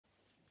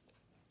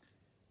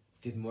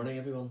Good morning,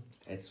 everyone.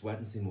 It's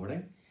Wednesday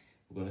morning.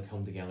 We're going to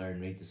come together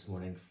and read this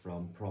morning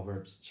from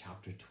Proverbs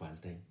chapter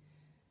 20.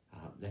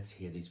 Let's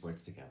hear these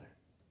words together.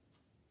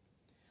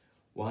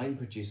 Wine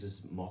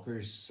produces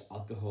mockers,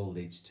 alcohol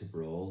leads to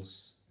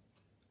brawls.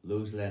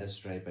 Those led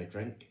astray by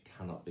drink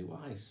cannot be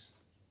wise.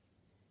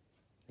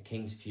 A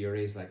king's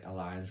fury is like a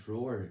lion's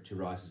roar. To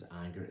rouse his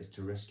anger is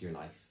to risk your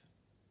life.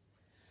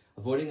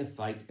 Avoiding a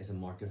fight is a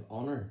mark of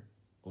honour.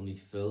 Only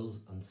fools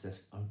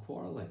insist on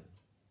quarrelling.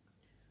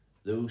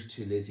 Those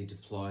too lazy to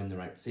plough in the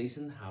right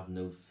season have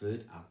no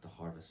food at the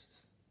harvest.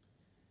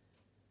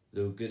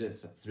 Through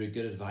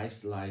good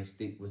advice lies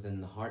deep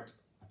within the heart,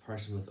 a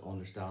person with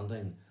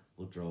understanding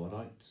will draw it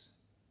out.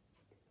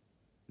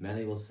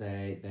 Many will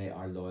say they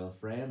are loyal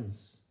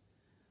friends,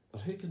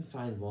 but who can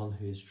find one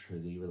who is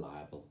truly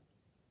reliable?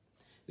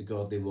 The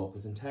godly walk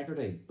with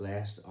integrity,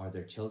 blessed are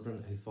their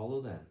children who follow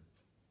them.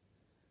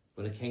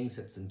 When a king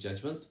sits in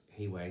judgment,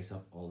 he weighs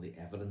up all the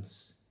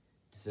evidence,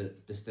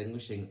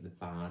 distinguishing the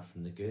bad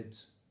from the good.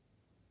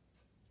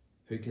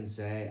 Who can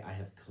say, I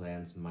have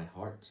cleansed my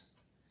heart,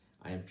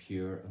 I am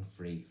pure and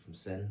free from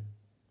sin?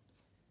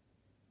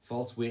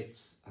 False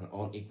weights and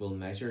unequal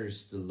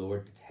measures, the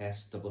Lord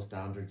detests double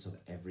standards of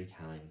every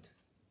kind.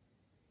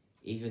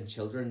 Even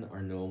children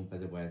are known by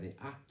the way they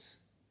act,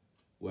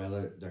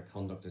 whether their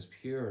conduct is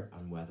pure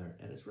and whether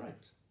it is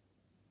right.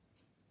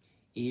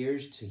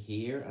 Ears to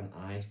hear and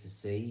eyes to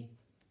see,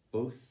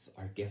 both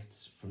are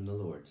gifts from the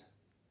Lord.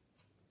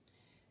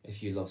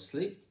 If you love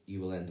sleep,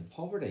 you will end in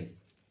poverty.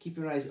 Keep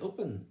your eyes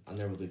open, and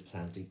there will be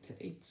plenty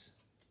to eat.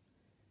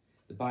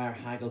 The buyer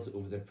haggles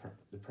over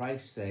the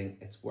price, saying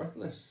it's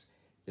worthless,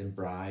 then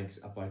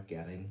brags about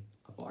getting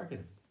a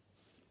bargain.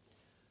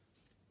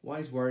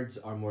 Wise words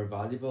are more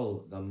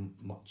valuable than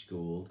much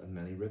gold and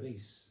many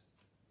rubies.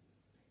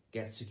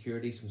 Get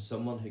securities from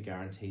someone who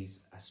guarantees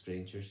a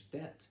stranger's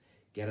debt.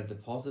 Get a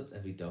deposit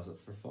if he does it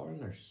for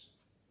foreigners.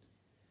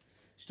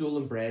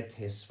 Stolen bread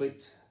tastes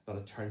sweet, but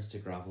it turns to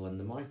gravel in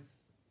the mouth.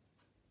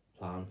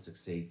 Plans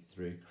succeed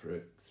through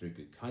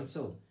good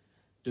counsel.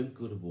 Don't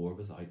go to war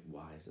without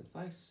wise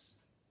advice.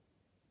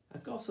 A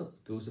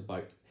gossip goes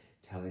about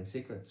telling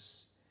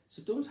secrets,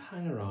 so don't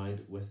hang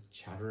around with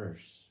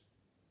chatterers.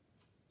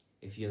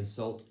 If you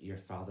insult your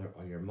father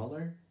or your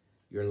mother,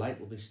 your light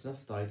will be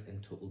snuffed out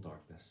in total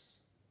darkness.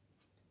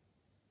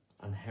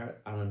 An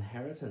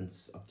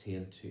inheritance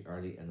obtained too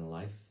early in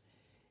life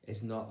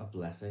is not a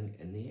blessing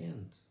in the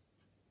end.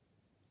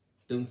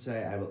 Don't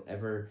say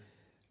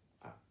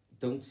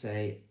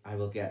I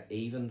will get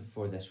even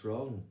for this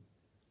wrong.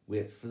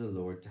 Wait for the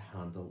Lord to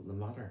handle the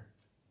matter.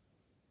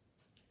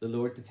 The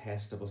Lord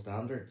detests double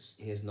standards.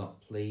 He is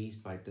not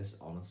pleased by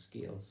dishonest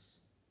scales.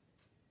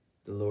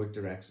 The Lord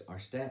directs our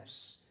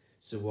steps,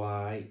 so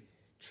why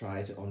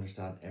try to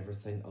understand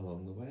everything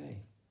along the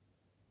way?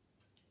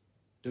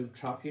 Don't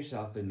trap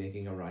yourself by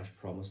making a rash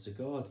promise to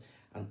God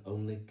and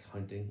only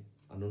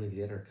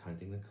later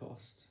counting the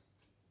cost.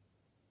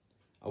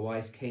 A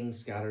wise king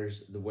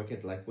scatters the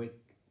wicked like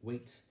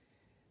wheat,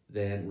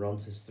 then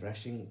runs his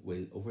threshing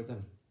wheel over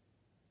them.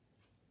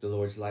 The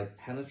Lord's light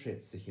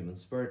penetrates the human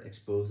spirit,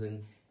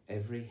 exposing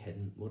every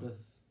hidden motive.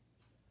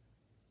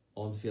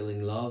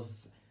 Unfailing love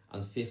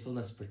and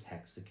faithfulness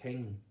protects the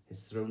king.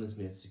 His throne is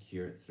made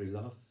secure through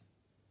love.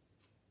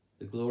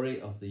 The glory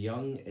of the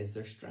young is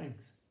their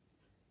strength.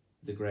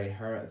 The grey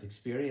hair of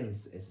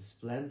experience is the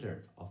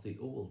splendour of the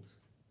old.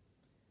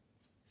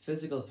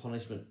 Physical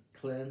punishment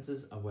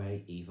cleanses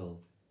away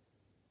evil.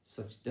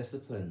 Such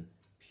discipline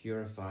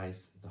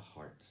purifies the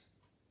heart.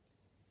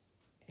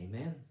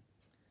 Amen.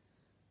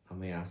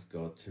 And we ask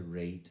God to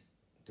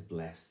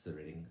bless the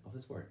reading of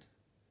his word.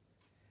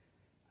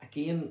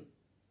 Again,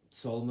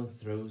 Solomon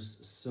throws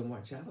so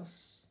much at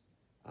us.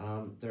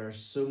 There are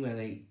so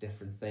many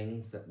different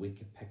things that we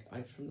could pick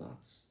out from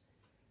that.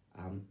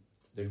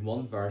 There's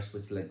one verse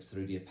which links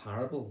through to a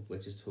parable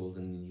which is told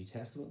in the New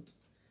Testament.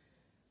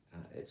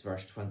 It's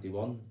verse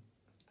 21,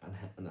 and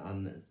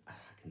I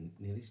can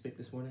nearly speak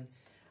this morning.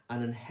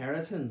 An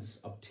inheritance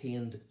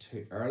obtained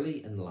too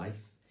early in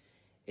life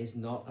is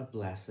not a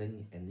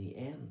blessing in the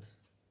end.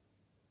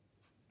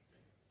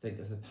 Think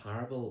of the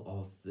parable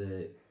of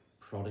the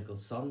prodigal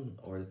son,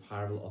 or the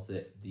parable of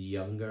the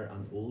younger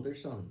and older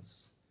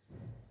sons.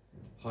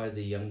 How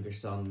the younger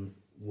son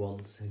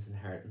wants his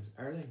inheritance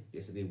early,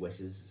 basically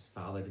wishes his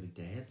father to be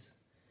dead.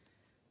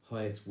 How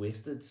it's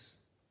wasted,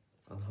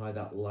 and how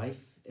that life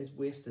is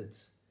wasted.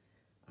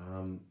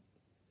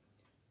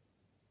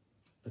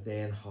 But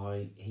then how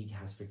he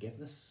has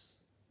forgiveness.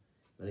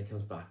 When he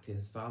comes back to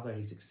his father,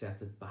 he's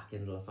accepted back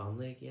into the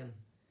family again.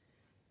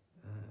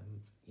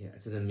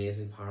 It's an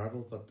amazing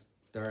parable, but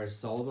there is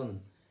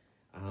Solomon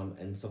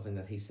in something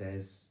that he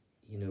says,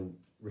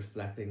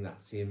 reflecting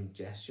that same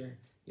gesture,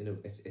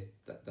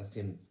 that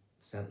same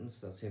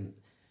sentence, that same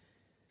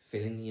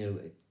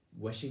feeling,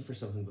 wishing for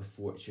something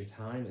before it's your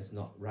time. It's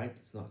not right,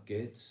 it's not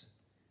good.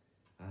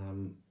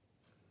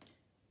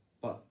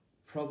 But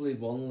probably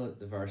one of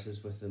the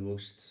verses with the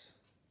most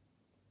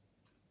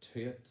to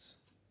it,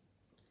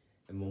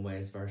 in one way,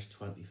 is verse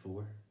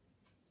 24.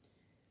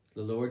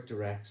 The Lord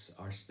directs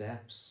our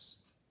steps,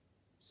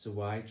 so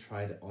why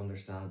try to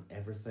understand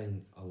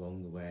everything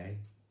along the way?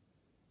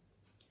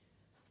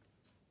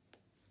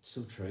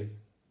 So true.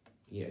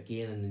 Yeah,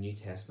 again, in the New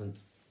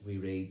Testament, we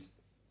read,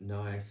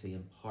 "Now I see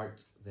in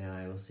part, then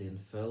I will see in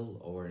full,"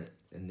 or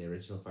in the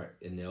original,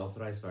 in the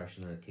Authorized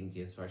Version or the King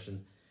James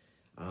Version,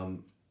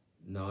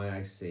 "Now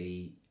I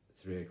see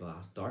through a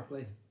glass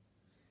darkly."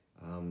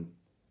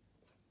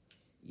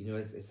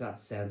 It's that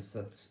sense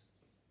that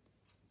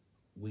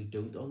we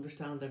don't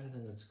understand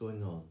everything that's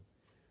going on.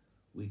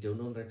 We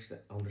don't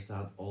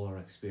understand all our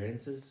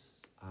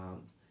experiences,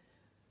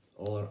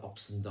 all our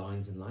ups and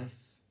downs in life,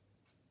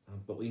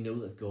 but we know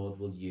that God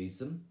will use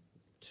them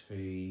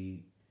to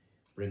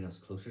bring us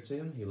closer to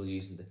Him. He will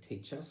use them to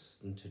teach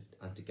us and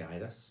to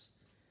guide us.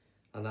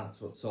 And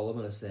that's what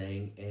Solomon is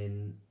saying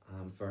in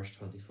verse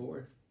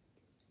 24.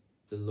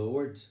 The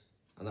Lord,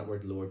 and that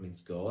word Lord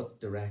means God,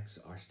 directs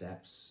our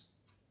steps.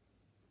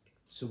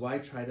 So why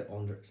try to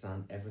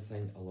understand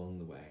everything along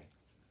the way?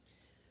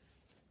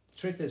 The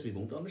truth is, we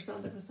won't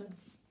understand everything.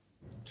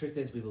 The truth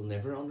is, we will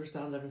never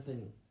understand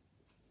everything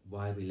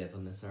while we live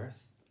on this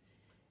earth.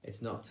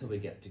 It's not till we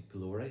get to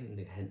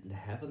glory in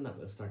heaven that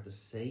we'll start to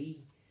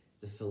see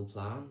the full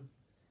plan.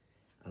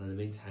 And in the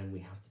meantime, we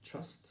have to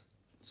trust.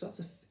 So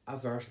that's a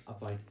verse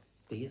about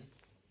faith.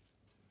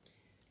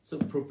 So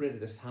appropriate at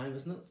this time,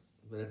 isn't it?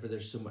 Whenever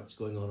there's so much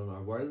going on in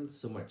our world,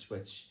 so much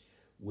which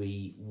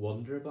we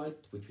wonder about,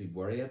 which we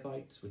worry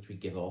about, which we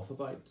give off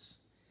about,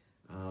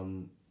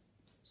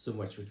 so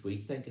much which we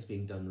think is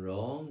being done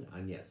wrong,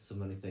 and yet so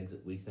many things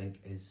that we think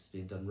is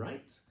being done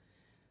right.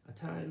 At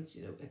times,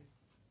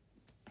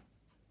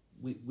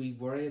 we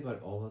worry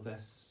about all of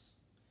this,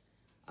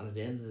 and at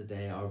the end of the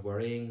day, our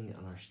worrying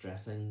and our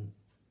stressing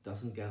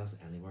doesn't get us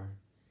anywhere,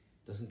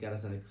 doesn't get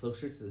us any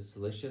closer to the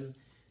solution,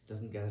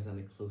 doesn't get us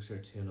any closer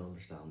to an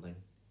understanding.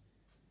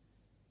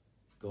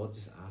 God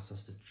just asks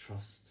us to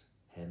trust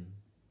Him,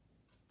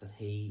 that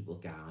He will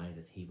guide,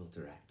 that He will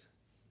direct.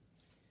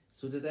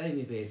 So today,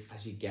 maybe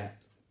as you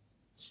get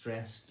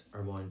stressed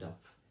or wound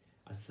up,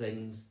 as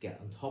things get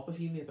on top of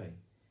you, maybe,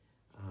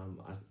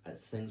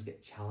 as things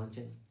get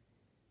challenging,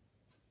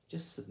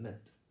 just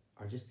submit,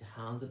 or just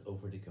hand it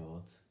over to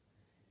God.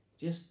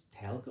 Just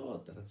tell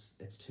God that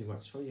it's too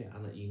much for you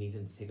and that you need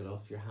Him to take it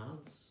off your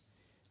hands,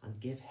 and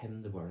give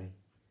Him the worry,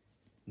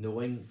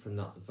 knowing from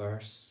that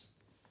verse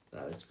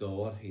that it's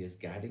God who is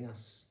guiding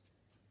us,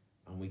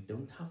 and we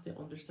don't have to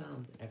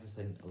understand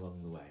everything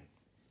along the way.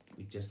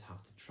 We just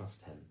have to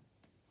trust Him.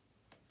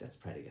 Let's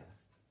pray together.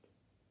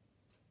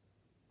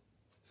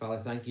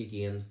 Father, thank you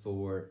again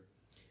for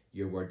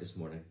your word this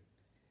morning.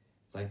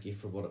 Thank you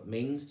for what it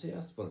means to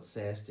us, what it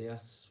says to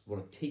us, what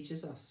it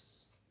teaches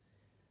us.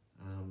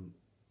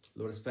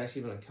 Lord,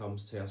 especially when it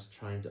comes to us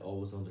trying to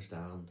always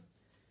understand.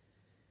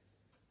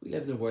 We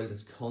live in a world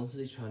that's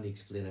constantly trying to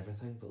explain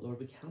everything, but Lord,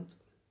 we can't.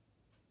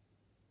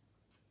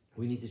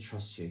 We need to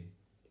trust you.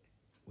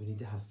 We need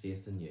to have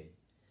faith in you.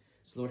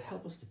 So Lord,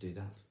 help us to do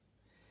that.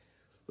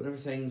 Whatever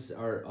things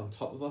are on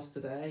top of us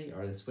today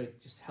or this week,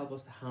 just help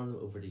us to hand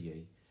them over to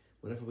you.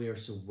 Whenever we are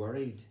so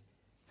worried,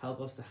 help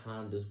us to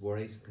hand those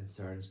worries and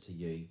concerns to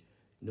you,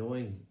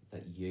 knowing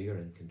that you are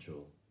in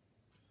control.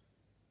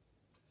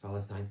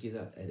 Father, thank you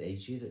that it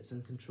is you that's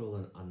in control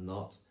and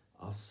not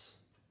us.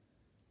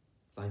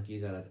 Thank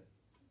you that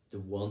the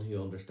one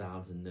who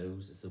understands and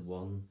knows is the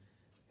one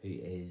who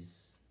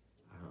is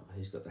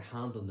who's got their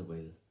hand on the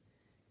wheel,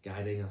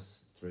 guiding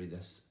us through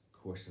this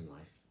course in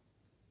life.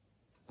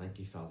 Thank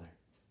you, Father,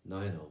 now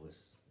and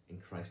always. In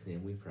Christ's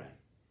name we pray.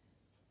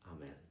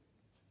 Amen.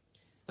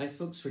 Thanks,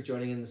 folks, for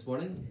joining in this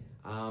morning.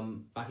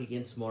 Back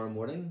again tomorrow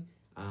morning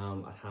at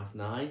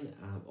 9:30.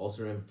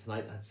 Also remember,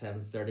 tonight at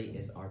 7:30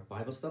 is our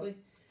Bible study.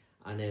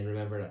 And then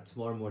remember that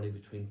tomorrow morning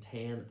between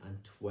 10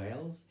 and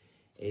 12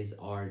 is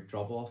our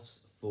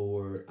drop-offs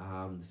for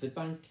the food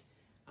bank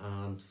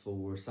and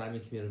for Simon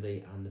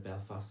Community and the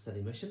Belfast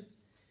City Mission.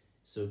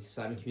 So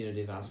Simon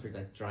Community have asked for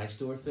like dry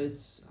store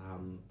foods,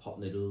 pot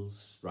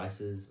noodles,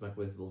 rices,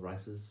 microwavable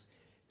rices,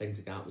 things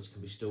like that which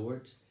can be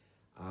stored.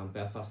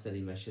 Belfast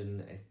City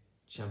Mission,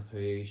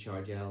 shampoo,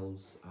 shower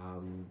gels,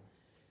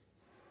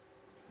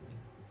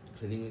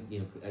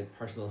 cleaning,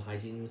 personal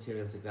hygiene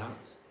materials like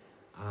that.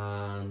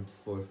 And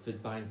for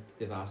food bank,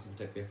 they've asked in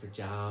particular for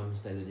jams,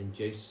 diluted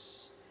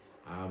juice,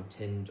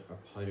 tinned or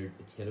powdered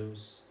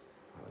potatoes.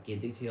 Again,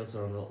 details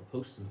are on a little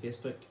post on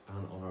Facebook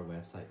and on our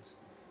website.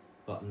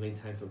 But in the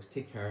meantime, folks,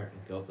 take care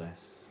and God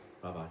bless.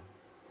 Bye bye.